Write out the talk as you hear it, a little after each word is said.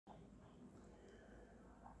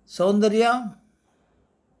Soundarya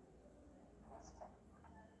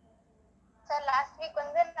sir last week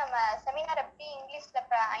வந்து நம்ம seminar எப்படி இங்கிலீஷ்ல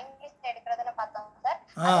எடுக்கிறதுன்னு பார்த்தோம் சார்.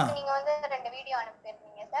 அதுக்கு நீங்க வந்து 2 வீடியோ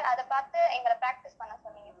அனுப்பியிருந்தீங்க சார். அதை பார்த்து எங்களை பிராக்டிஸ் பண்ண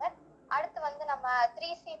சொன்னீங்க சார். அடுத்து வந்து நம்ம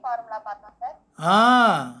 3C ஃபார்முலா பார்த்தோம் சார்.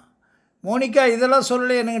 மோனிகா இதெல்லாம்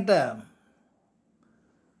சொல்லலை என்கிட்ட.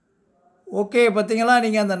 ஓகே, பார்த்தீங்களா?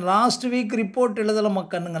 நீங்கள் அந்த லாஸ்ட் வீக் ரிப்போர்ட் எழுதலை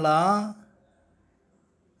கண்ணுங்களா?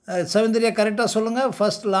 சௌந்தர்யா கரெக்டாக சொல்லுங்கள்.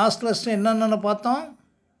 ஃபர்ஸ்ட் லாஸ்ட் லெசன் என்னென்னு பார்த்தோம்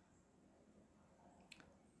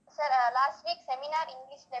சார்? லாஸ்ட் வீக் செமினார்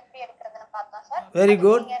இங்கிலீஷ்ல எப்படி எடுக்கிறதுன்னு பார்த்தோம் சார். Very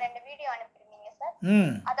good. நீங்க 2 வீடியோ அனுப்பியிருந்தீங்க சார்.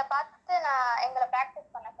 அதை பார்த்து நான் எங்களை பிராக்டிஸ்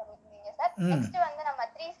பண்ண சொல்லியிருந்தீங்க சார். நெக்ஸ்ட் வந்து நம்ம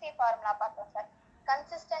 3C ஃபார்முலா பார்த்தோம் sir.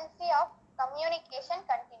 Consistency of communication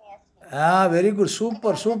continuously. Very good,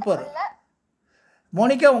 super super.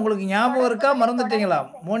 Monica உங்களுக்கு ஞாபகம் இருக்கா, மறந்துட்டீங்களா?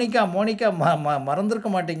 மோனிகா மறந்துருக்க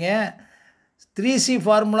மாட்டீங்க. 3C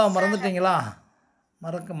ஃபார்முலா மறந்துட்டீங்களா?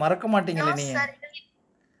 மறக்க மாட்டீங்களே நீங்கள்.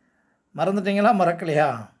 மறந்துட்டீங்களா, மறக்கலையா?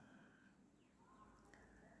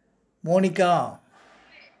 மோனிகா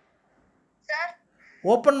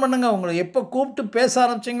ஓப்பன் பண்ணுங்க. உங்களை எப்போ கூப்பிட்டு பேச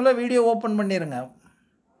ஆரம்பிச்சிங்களோ வீடியோ ஓப்பன் பண்ணிடுங்க.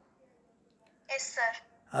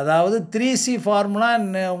 அதாவது 3C ஃபார்முலா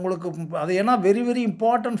உங்களுக்கு அது ஏன்னா வெரி வெரி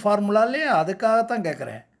இம்பார்ட்டன்ட் ஃபார்முலா இல்லையா? அதுக்காகத்தான்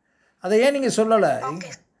கேட்குறேன். அதை ஏன் நீங்கள்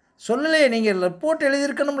சொல்லலையே? நீங்கள் ரிப்போர்ட்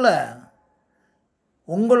எழுதியிருக்கணும்ல.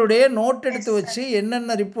 உங்களுடைய நோட் எடுத்து வச்சு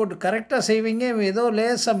என்னென்ன ரிப்போர்ட் கரெக்டாக செய்வீங்க. ஏதோ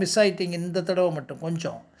லேசாக மிஸ் ஆகிட்டீங்க இந்த தடவை மட்டும்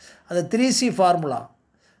கொஞ்சம். அது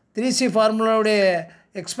 3C ஃபார்முலாவுடைய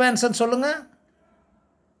எக்ஸ்பேன்ஷன் சொல்லுங்கள்.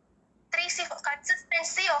 3C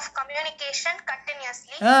consistency of communication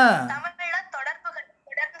continuously. தமிழ்ல தொடர்புகள்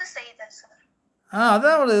தொடர்ந்து செய்தல் சார்.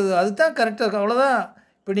 அதான் அதுதான் கரெக்டாக இருக்கும். அவ்வளோதான்.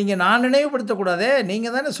 இப்போ நீங்கள் நான் நினைவுபடுத்தக்கூடாதே,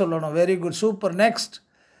 நீங்கள் தானே சொல்லணும். Very good, super.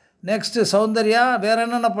 Next Soundarya வேறு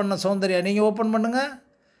என்னென்ன பண்ண? சௌந்தர்யா நீங்கள் ஓப்பன் பண்ணுங்கள்.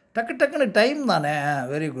 டக்குன்னு டைம் தானே.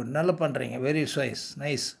 வெரி குட், நல்லா பண்ணுறீங்க. Very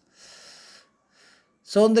nice.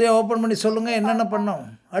 சௌந்தர்யா ஓப்பன் பண்ணி சொல்லுங்கள் என்னென்ன பண்ணோம்.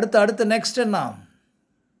 அடுத்து நெக்ஸ்ட் என்ன?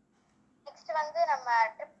 நெக்ஸ்ட் வந்து நம்ம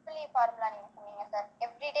ட்ரிபிள் ஃபார்முலா நீங்க சொன்னீங்க சார்.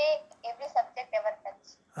 எவ்ரிடே எவ்ரி சப்ஜெக்ட் எவர் டச்.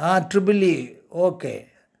 Triple okay.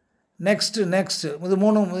 நெக்ஸ்ட் இது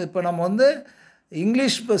 3. இப்போ நம்ம வந்து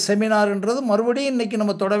இங்கிலீஷ் செமினார்ன்றது மறுபடியும் இன்றைக்கி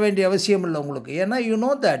நம்ம தொட வேண்டிய அவசியம் இல்லை உங்களுக்கு. ஏன்னா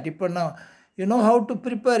தட் இப்போ நான் how to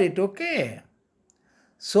prepare it. Okay.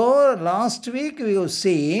 So last week we have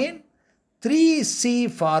seen 3C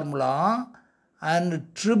formula and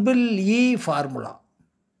EEE formula.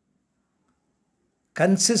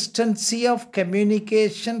 Consistency of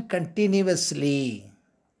communication continuously.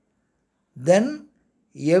 Then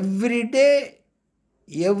every day,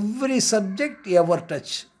 every subject, ever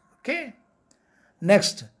touch. Okay.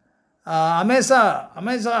 Next. அமேசா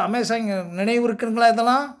நினைவு இருக்குங்களா?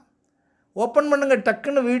 இதெல்லாம் ஓப்பன் பண்ணுங்கள்.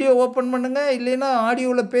 டக்குன்னு video open பண்ணுங்கள். இல்லைன்னா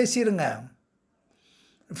ஆடியோவில் பேசிடுங்க.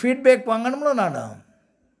 Feedback வாங்கணும்ல.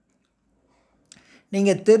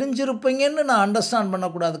 நீங்கள் தெரிஞ்சிருப்பீங்கன்னு நான் அண்டர்ஸ்டாண்ட்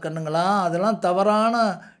பண்ணக்கூடாது கண்ணுங்களா. அதெல்லாம் தவறான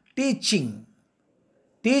டீச்சிங்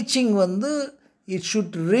வந்து it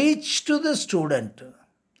should reach to the student.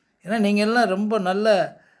 ஏன்னா நீங்கள் எல்லாம் ரொம்ப நல்ல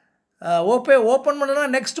ஓப்பன்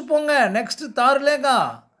பண்ணலாம். நெக்ஸ்ட்டு போங்க. Next தாருலேக்கா.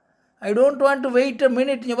 I don't want to wait a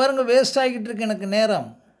minute. இங்கே பாருங்க, வேஸ்ட் ஆகிட்டு இருக்கு எனக்கு நேரம்.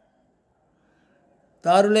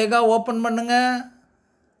 தாருலேக்கா ஓப்பன் பண்ணுங்க.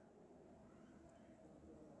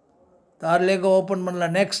 தாருலேக்கா ஓப்பன்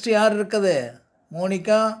பண்ணலாம். நெக்ஸ்ட் யார் இருக்குது?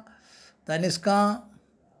 மோனிகா, தனிஷ்கா,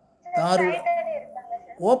 தாரு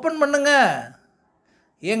ஓப்பன் பண்ணுங்க.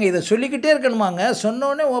 ஏங்க இதை சொல்லிக்கிட்டே இருக்கணுமாங்க?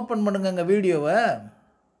 சொன்னோடனே ஓப்பன் பண்ணுங்க வீடியோவை.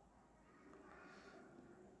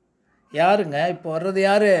 யாருங்க இப்போ வர்றது?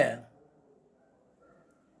 யாரு?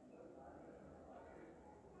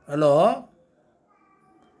 ஹலோ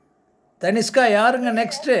தனிஷ்கா, யாருங்க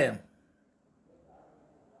நெக்ஸ்ட்டு?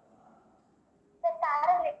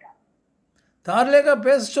 தாரலேக்கா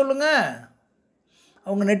பேச சொல்லுங்க.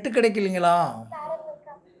 அவங்க நெட்டு கிடைக்கலைங்களா?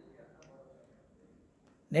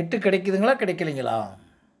 நெட்டு கிடைக்குதுங்களா, கிடைக்கலைங்களா?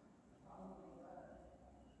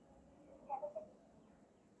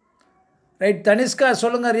 ரைட். தனிஷ்கா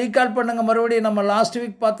சொல்லுங்கள். ரீகால் பண்ணுங்கள். மறுபடியும் நம்ம லாஸ்ட்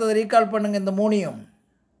வீக் பார்த்ததை ரீகால் பண்ணுங்கள். இந்த 3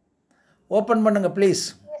 ஓப்பன் பண்ணுங்கள் ப்ளீஸ்.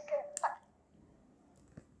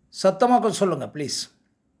 சத்தமாக கொஞ்சம் சொல்லுங்கள் ப்ளீஸ்.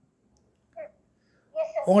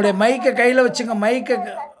 உங்களுடைய மைக்கை கையில் வச்சுங்க.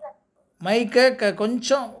 மைக்கை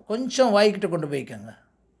கொஞ்சம் வாய்க்கிட்ட கொண்டு போய்க்கோங்க.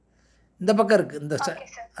 இந்த பக்கம் இருக்குது. இந்த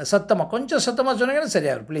கொஞ்சம் சத்தமாக சொன்னீங்கன்னா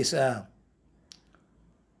சரியாகும் please.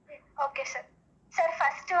 Okay sir. Sir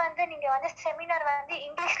first வந்து நீங்க வந்து செமினார் வந்து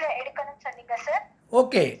இங்கிலீஷ்ல எடுக்கணும்னு சொன்னீங்க சார்.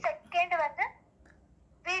 ஓகே. செகண்ட் வந்து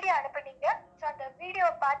வீடியோ அனுப்புனீங்க. சோ அந்த வீடியோ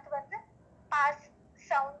பார்த்து வந்து pass,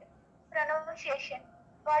 sound, pronunciation,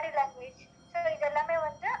 body language, so இதெல்லாமே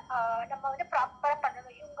வந்து நம்ம வந்து ப்ராப்பராக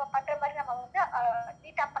பண்ணணும். இவங்க பண்ணுற மாதிரி நம்ம வந்து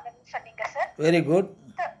நீட்டாக வெரி குட்.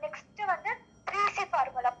 நெக்ஸ்ட் வந்து 3C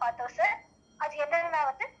ஃபார்முலா பார்த்தோம் சார். அது என்னன்னா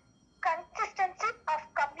வந்து consistency of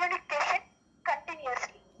communication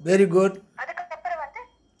continuously. Very good. அதுக்கப்புறம் வந்து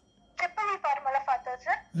ட்ரிபிள் ஃபார்முலா பார்த்தோம்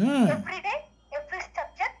சார். எவ்ரிடே எவ்ரி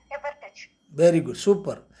சப்ஜெக்ட் எவர் டச். Very good,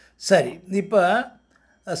 super. சரி, இப்போ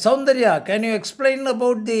Soundarya, can you explain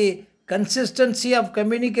about the consistency of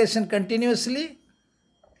communication continuously?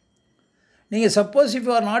 நீங்கள் suppose if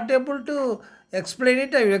you are not able to explain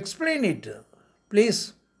it, I will explain it please.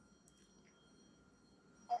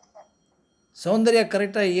 Soundarya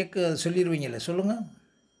கரெக்டாக சொல்லிடுவீங்களே, சொல்லுங்கள்.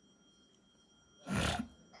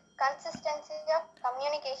 Consistency of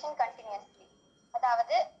communication continuously,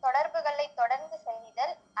 அதாவது தொடர்புகளை தொடர்ந்து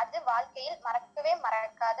செய்தல், அது வாழ்க்கையில் மறக்கவே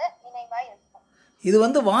மறக்காத நினைவாய் இருக்கும். இது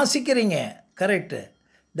வந்து வாசிக்கிறீங்க, கரெக்டு,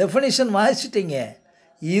 டெஃபினிஷன் வாசிச்சிட்டிங்க.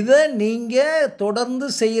 இதை நீங்கள் தொடர்ந்து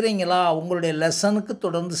செய்கிறீங்களா? உங்களுடைய லெசனுக்கு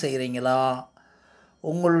தொடர்ந்து செய்கிறீங்களா?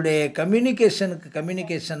 உங்களுடைய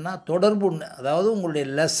கம்யூனிகேஷன்னா தொடர்பு, அதாவது உங்களுடைய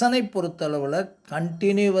லெசனை பொறுத்தளவில்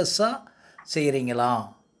கண்டினியூவஸாக செய்கிறீங்களா?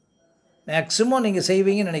 மேக்ஸிமம் நீங்கள்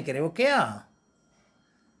செய்வீங்கன்னு நினைக்கிறேன். ஓகேயா?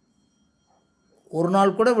 ஒரு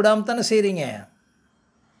நாள் கூட விடாமல் தானே செய்கிறீங்க?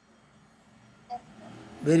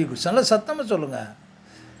 Very good. நல்ல சத்தமாக சொல்லுங்கள்.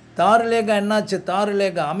 தாருலேகா என்னாச்சு?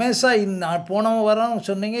 தாருலேகா அமேசா போனவன் வரோம்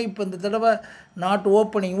சொன்னீங்க, இப்போ இந்த தடவை not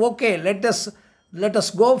opening. Okay, let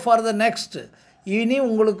us go for the next. இனி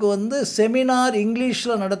உங்களுக்கு வந்து செமினார்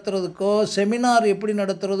இங்கிலீஷில் நடத்துகிறதுக்கோ செமினார் எப்படி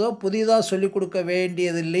நடத்துகிறதோ புதிதாக சொல்லிக் கொடுக்க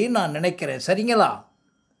வேண்டியதில்லைன்னு நான் நினைக்கிறேன். சரிங்களா?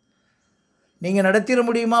 நீங்கள் நடத்திட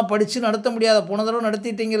முடியுமா? படித்து நடத்த முடியாத, போன தடவை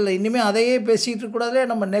நடத்திட்டீங்கல்ல, இனிமேல் அதையே பேசிகிட்டு இருக்கக்கூடாதே.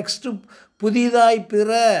 நம்ம நெக்ஸ்ட்டு புதிதாய்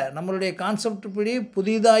நம்மளுடைய கான்செப்ட் படி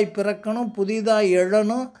புதிதாய் பிறக்கணும், புதிதாய்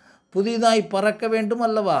எழணும், புதிதாய் பறக்க வேண்டும்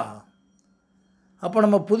அல்லவா? அப்போ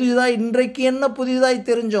நம்ம புதிதாய் இன்றைக்கு என்ன புதிதாய்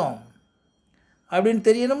தெரிஞ்சோம் அப்படின்னு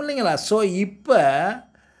தெரியணும் இல்லைங்களா? ஸோ இப்போ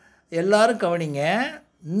எல்லோரும் கவனிங்க.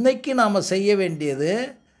 இன்றைக்கி நாம் செய்ய வேண்டியது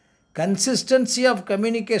கன்சிஸ்டன்சி ஆஃப்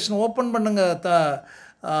கம்யூனிகேஷன். ஓப்பன் பண்ணுங்கள்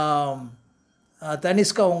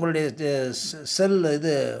தனிஷ்கா, உங்களுடைய செல்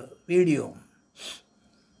இது வீடியோ.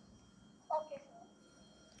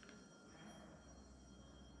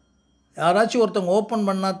 யாராச்சும் ஒருத்தவங்க ஓப்பன்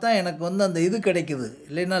பண்ணால் தான் எனக்கு வந்து அந்த இது கிடைக்குது,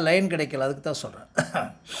 இல்லைன்னா லைன் கிடைக்கல. அதுக்கு தான் சொல்கிறேன்.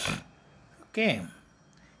 ஓகே,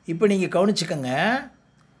 இப்போ நீங்கள் கவனிச்சுக்கோங்க.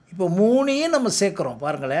 இப்போ 3ஐயும் நம்ம சேர்க்குறோம்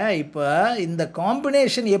பாருங்களேன். இப்போ இந்த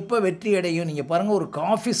காம்பினேஷன் எப்போ வெற்றி அடையும்? நீங்கள் பாருங்கள், ஒரு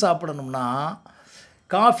காஃபி சாப்பிடணும்னா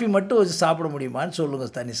காஃபி மட்டும் வச்சு சாப்பிட முடியுமான்னு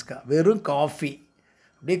சொல்லுங்கள் தனிஷ்கா. வெறும் காஃபி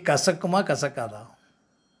அப்படியே கசக்குமா கசக்காதா?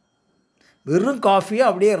 வெறும் காஃபியாக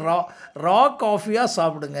அப்படியே ரா காஃபியாக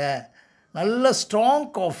சாப்பிடுங்க. நல்ல ஸ்ட்ராங்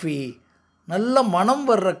காஃபி, நல்ல மனம்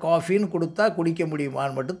வர்ற காஃபின்னு கொடுத்தா குடிக்க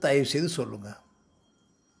முடியுமான்னு மட்டும் தயவுசெய்து சொல்லுங்கள்.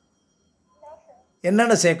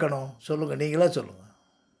 என்னென்ன சேர்க்கணும் சொல்லுங்கள், நீங்களாக சொல்லுங்கள்.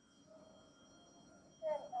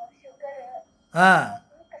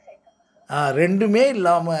 ரெண்டுமே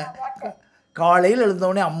இல்லாமல் காலையில்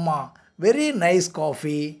எழுந்தோடனே அம்மா very nice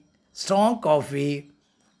coffee, strong coffee,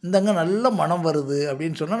 இந்தங்க நல்ல மனம் வருது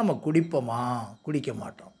அப்படின்னு சொன்னால் நம்ம குடிப்போமா? குடிக்க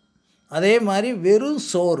மாட்டோம். அதே மாதிரி வெறும்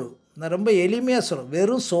சோறு, நான் ரொம்ப எளிமையாக சொல்கிறேன்,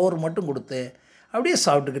 வெறும் சோறு மட்டும் கொடுத்து அப்படியே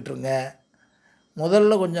சாப்பிட்டுக்கிட்டுருங்க.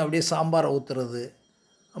 முதல்ல கொஞ்சம் அப்படியே சாம்பாரை ஊற்றுறது,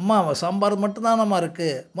 அம்மா சாம்பார் மட்டும்தான் நம்ம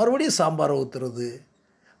இருக்குது, மறுபடியும் சாம்பாரை ஊற்றுறது,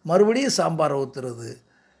 மறுபடியும் சாம்பாரை ஊற்றுறது,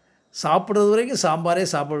 சாப்பிட்றது வரைக்கும் சாம்பாரே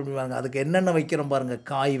சாப்பிட முடியுவாங்க. அதுக்கு என்னென்ன வைக்கிறோம் பாருங்கள்.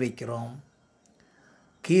 காய் வைக்கிறோம்,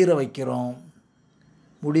 கீரை வைக்கிறோம்,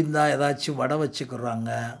 முடிந்தால் ஏதாச்சும் வடை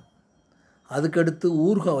வச்சுக்கிறாங்க, அதுக்கடுத்து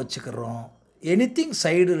ஊறுகாய் வச்சுக்கிறோம். எனிதிங்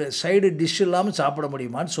சைடு டிஷ் இல்லாமல் சாப்பிட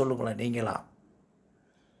முடியுமான்னு சொல்லுங்களேன். நீங்களா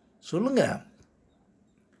சொல்லுங்கள்.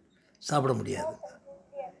 சாப்பிட முடியாது.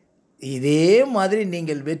 இதே மாதிரி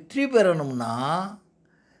நீங்கள் வெற்றி பெறணும்னா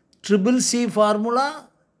CCC formula,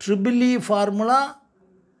 EEE formula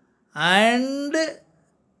and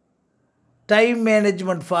time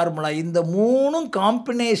management formula, இந்த 3ம்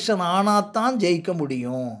காம்பினேஷன் ஆனால் தான் ஜெயிக்க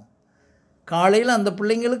முடியும். காலையில் அந்த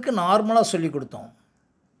பிள்ளைங்களுக்கு நார்மலாக சொல்லி கொடுத்தோம்.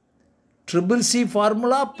 CCC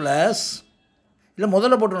ஃபார்முலா ப்ளஸ், இல்லை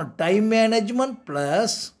முதல்ல போட்டோம் time management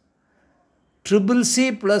plus CCC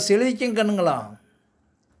plus, எழுதிக்கங்க கண்ணுங்களா,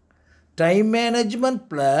 time management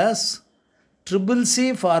plus CCC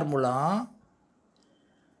formula,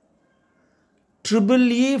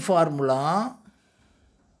 EEE formula,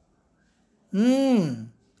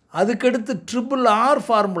 அதுக்கடுத்து RRR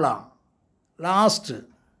ஃபார்முலா லாஸ்ட்டு.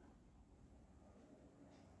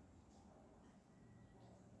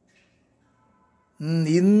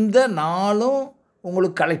 இந்த 4ம்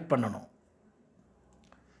உங்களுக்கு கலெக்ட் பண்ணணும்.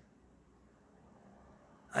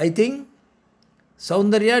 I think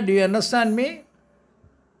Soundarya, to you understand me?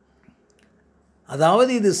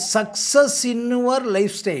 அதாவது இது success in your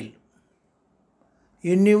life style,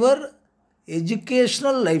 in your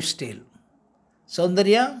educational life style.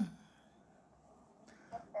 Soundarya,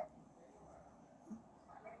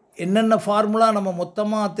 என்னென்ன formula நம்ம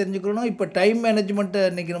மொத்தமாக தெரிஞ்சுக்கணும். இப்போ டைம் மேனேஜ்மெண்ட்டை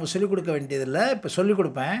இன்றைக்கி நம்ம சொல்லிக் கொடுக்க வேண்டியதில்லை, இப்போ சொல்லிக்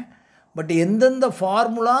கொடுப்பேன். பட் எந்தெந்த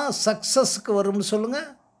ஃபார்முலா சக்ஸஸ்க்கு வரும்னு சொல்லுங்கள்.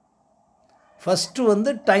 ஃபஸ்ட்டு வந்து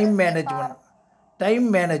டைம்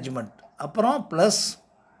மேனேஜ்மெண்ட், அப்புறம் ப்ளஸ்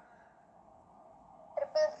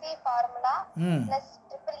சி ஃபார்முலா ப்ளஸ்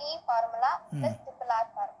இ ஃபார்முலா ப்ளஸ்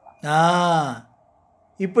ஆர் ஃபார்முலா.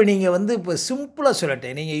 இப்போ நீங்கள் வந்து இப்போ சிம்பிளாக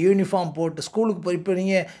சொல்லிட்டேன். நீங்கள் யூனிஃபார்ம் போட்டு ஸ்கூலுக்கு போய் இப்போ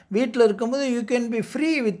நீங்கள் வீட்டில் இருக்கும்போது you can be free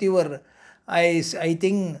with your I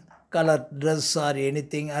think colour dress or any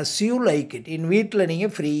thing as you like it. வீட்டில்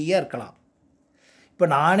நீங்கள் ஃப்ரீயாக இருக்கலாம். இப்போ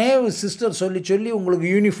நானே சிஸ்டர் சொல்லி உங்களுக்கு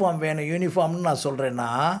யூனிஃபார்ம் வேணும் யூனிஃபார்ம்னு நான்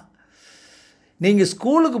சொல்கிறேன்னா, நீங்கள்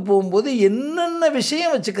ஸ்கூலுக்கு போகும்போது என்னென்ன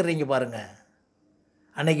விஷயம் வச்சுக்கிறீங்க பாருங்கள்.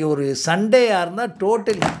 அன்றைக்கி ஒரு சண்டேயாக இருந்தால்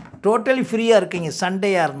டோட்டலி ஃப்ரீயாக இருக்கீங்க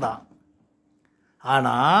சண்டேயாக இருந்தால்.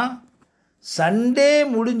 ஆனால் சண்டே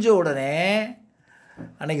முடிஞ்ச உடனே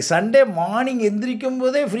அன்றைக்கி சண்டே மார்னிங் எந்திரிக்கும்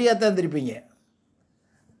போதே ஃப்ரீயாக தான் எந்திரிப்பீங்க.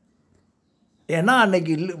 ஏன்னா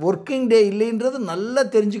அன்றைக்கி ஒர்க்கிங் டே இல்லைன்றது நல்லா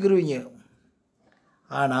தெரிஞ்சுக்கிருவீங்க.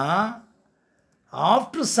 ஆனால்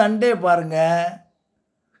ஆஃப்டர் சண்டே பாருங்கள்,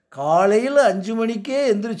 காலையில் 5 மணிக்கே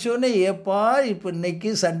எந்திரிச்சோடனே ஏப்பா இப்போ இன்றைக்கி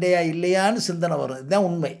சண்டேயா இல்லையான்னு சிந்தனை வரும். இதுதான்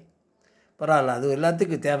உண்மை. பரவாயில்ல, அது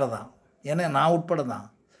எல்லாத்துக்கும் தேவை தான், ஏன்னா நான் உட்பட தான்.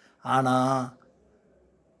 ஆனால்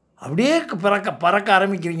அப்படியே பறக்க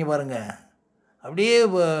ஆரம்பிக்கிறீங்க பாருங்கள். அப்படியே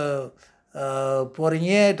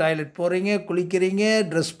போகிறீங்க, டாய்லெட் போகிறீங்க, குளிக்கிறீங்க,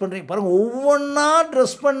 ட்ரெஸ் பண்ணுறீங்க பாருங்கள். ஒவ்வொன்றா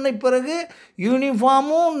ட்ரெஸ் பண்ண பிறகு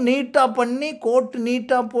யூனிஃபார்மும் நீட்டாக பண்ணி, கோட்டு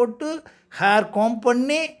நீட்டாக போட்டு, ஹேர் காம்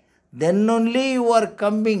பண்ணி, then only you are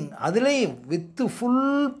coming. அதுலேயும் with full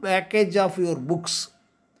package of your books.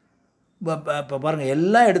 இப்போ பாருங்கள்,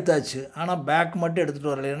 எல்லாம் எடுத்தாச்சு, ஆனால் பேக் மட்டும்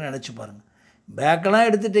எடுத்துகிட்டு வரலைன்னு நினச்சி பாருங்கள். பேக்கெல்லாம்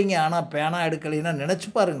எடுத்துட்டீங்க, ஆனால் பேனா எடுக்கலைன்னா நினச்சி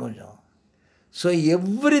பாருங்கள் கொஞ்சம். ஸோ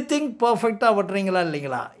எவ்ரி திங் பர்ஃபெக்டாக பண்ணுறீங்களா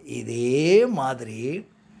இல்லைங்களா? இதே மாதிரி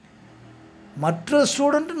மற்ற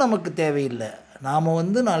ஸ்டூடெண்ட்டு நமக்கு தேவையில்லை. நாம்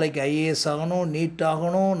வந்து நாளைக்கு ஐஏஎஸ் ஆகணும், நீட்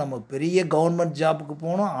ஆகணும், நம்ம பெரிய கவர்மெண்ட் ஜாபுக்கு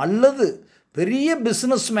போகணும், அல்லது பெரிய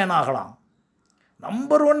பிஸ்னஸ் மேன் ஆகலாம்.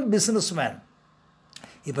 Number 1 business man.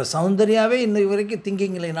 இப்போ சௌந்தர்யாவே இன்னைக்கு வரைக்கும்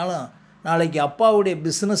திங்கிங் இல்லைனாலும் நாளைக்கு அப்பாவுடைய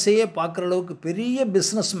பிஸ்னஸையே பார்க்குற அளவுக்கு பெரிய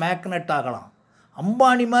பிஸ்னஸ் மேக்னெட் ஆகலாம்,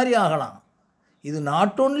 அம்பானி மாதிரி ஆகலாம். இது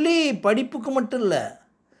நாட் ஓன்லி படிப்புக்கு மட்டும் இல்லை,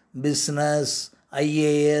 business,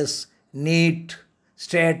 IAS, NEET,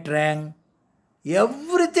 state rank,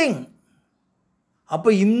 every thing. அப்போ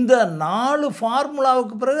இந்த 4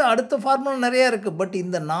 ஃபார்முலாவுக்கு பிறகு அடுத்த ஃபார்முலா நிறையா இருக்குது. பட்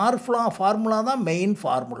இந்த 4 ஃபார்முலா தான் மெயின்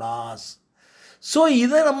ஃபார்முலாஸ். ஸோ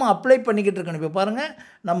இதை நம்ம அப்ளை பண்ணிக்கிட்டு இருக்கணும். இப்போ பாருங்கள்,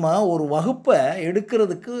 நம்ம ஒரு வகுப்பை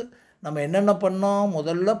எடுக்கிறதுக்கு நம்ம என்னென்ன பண்ணோம்?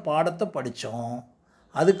 முதல்ல பாடத்தை படித்தோம்,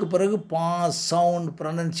 அதுக்கு பிறகு பாஸ், சவுண்ட்,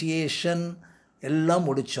 ப்ரொனன்சியேஷன் எல்லாம்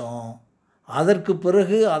முடித்தோம். அதற்கு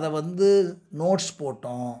பிறகு அதை வந்து நோட்ஸ்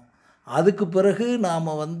போட்டோம். அதுக்கு பிறகு நாம்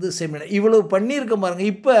வந்து செமினார் இவ்வளவு பண்ணியிருக்கோம்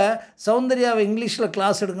பாருங்கள். இப்போ சௌந்தர்யாவை இங்கிலீஷில்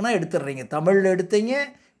கிளாஸ் எடுங்கன்னா எடுத்துடுறீங்க, தமிழில் எடுத்தீங்க,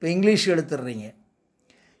 இப்போ இங்கிலீஷ் எடுத்துடுறீங்க.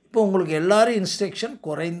 இப்போ உங்களுக்கு எல்லோரும் இன்ஸ்ட்ரக்ஷன்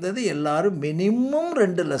குறைந்தது எல்லோரும் மினிமம்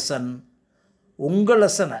 2 லெசன் உங்கள்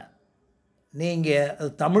லெசனை நீங்கள், அது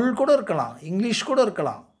தமிழ் கூட இருக்கலாம், இங்கிலீஷ் கூட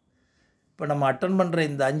இருக்கலாம். இப்போ நம்ம அட்டன் பண்ணுற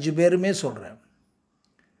இந்த 5 பேருமே சொல்கிறேன்,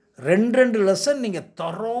 2 லெசன் நீங்கள்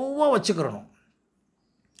தரோவாக வச்சுக்கிறணும்.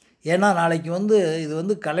 ஏன்னா நாளைக்கு வந்து இது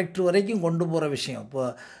வந்து கலெக்டர் வரைக்கும் கொண்டு போகிற விஷயம். இப்போ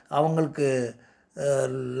அவங்களுக்கு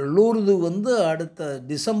லூர்து வந்து அடுத்த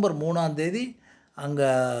டிசம்பர் 3ஆம் தேதி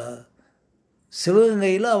அங்கே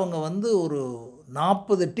சிவகங்கையில் அவங்க வந்து ஒரு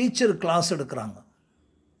 40 டீச்சர் கிளாஸ் எடுக்கிறாங்க.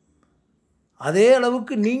 அதே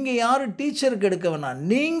அளவுக்கு நீங்கள் யாரும் டீச்சருக்கு எடுக்க வேணாம்,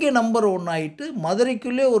 நீங்கள் நம்பர் 1 ஆகிட்டு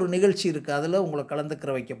மதுரைக்குள்ளே ஒரு நிகழ்ச்சி இருக்குது, அதில் உங்களை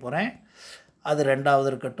கலந்துக்கிற வைக்க போகிறேன். அது 2வது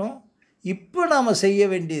இருக்கட்டும். இப்போ நாம் செய்ய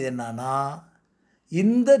வேண்டியது என்னன்னா,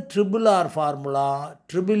 இந்த RRR formula,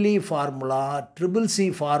 EEE formula, CCC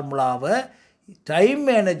ஃபார்முலாவை டைம்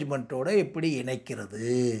மேனேஜ்மெண்ட்டோடு எப்படி இணைக்கிறது?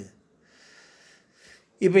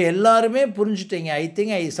 இப்போ எல்லாருமே புரிஞ்சுட்டீங்க ஐ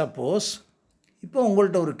திங்க், ஐ சப்போஸ். இப்போ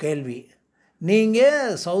உங்கள்கிட்ட ஒரு கேள்வி.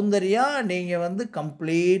 நீங்கள் சௌந்தர்யா, நீங்கள் வந்து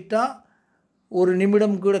கம்ப்ளீட்டாக 1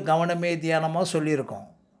 நிமிடம் கூட கவனமே தியானமாக சொல்லியிருக்கோம்.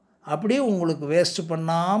 அப்படியே உங்களுக்கு வேஸ்ட்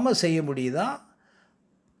பண்ணாமல் செய்ய முடியுதா?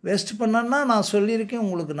 வேஸ்ட் பண்ணனா நான் சொல்லியிருக்கேன்,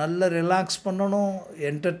 உங்களுக்கு நல்ல ரிலாக்ஸ் பண்ணணும்,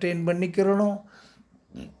 என்டர்டெயின் பண்ணிக்கிறணும்,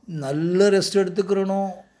 நல்ல ரெஸ்ட்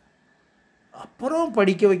எடுத்துக்கிறணும், அப்புறம்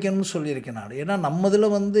படிக்க வைக்கணும்னு சொல்லியிருக்கேன் நான். ஏன்னா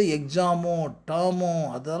நம்மதில் வந்து எக்ஸாமோ டேர்மோ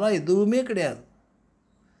அதெல்லாம் எதுவுமே கிடையாது,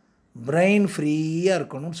 பிரெயின் ஃப்ரீயாக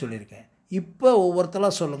இருக்கணும்னு சொல்லியிருக்கேன். இப்போ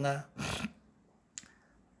ஒவ்வொருத்தராக சொல்லுங்கள்.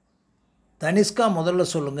 தனிஷ்கா முதல்ல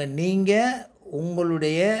சொல்லுங்கள், நீங்கள்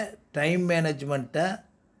உங்களுடைய டைம் மேனேஜ்மெண்ட்டை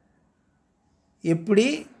எப்படி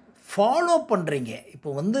ஃபாலோ பண்ணுறீங்க. இப்போ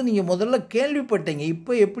வந்து நீங்கள் முதல்ல கேள்விப்பட்டீங்க,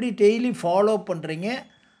 இப்போ எப்படி டெய்லி ஃபாலோ பண்ணுறீங்க,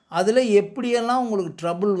 அதில் எப்படியெல்லாம் உங்களுக்கு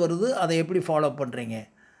ட்ரபுள் வருது, அதை எப்படி ஃபாலோ பண்ணுறீங்க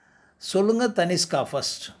சொல்லுங்கள் தனிஷ்கா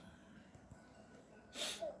ஃபஸ்ட்.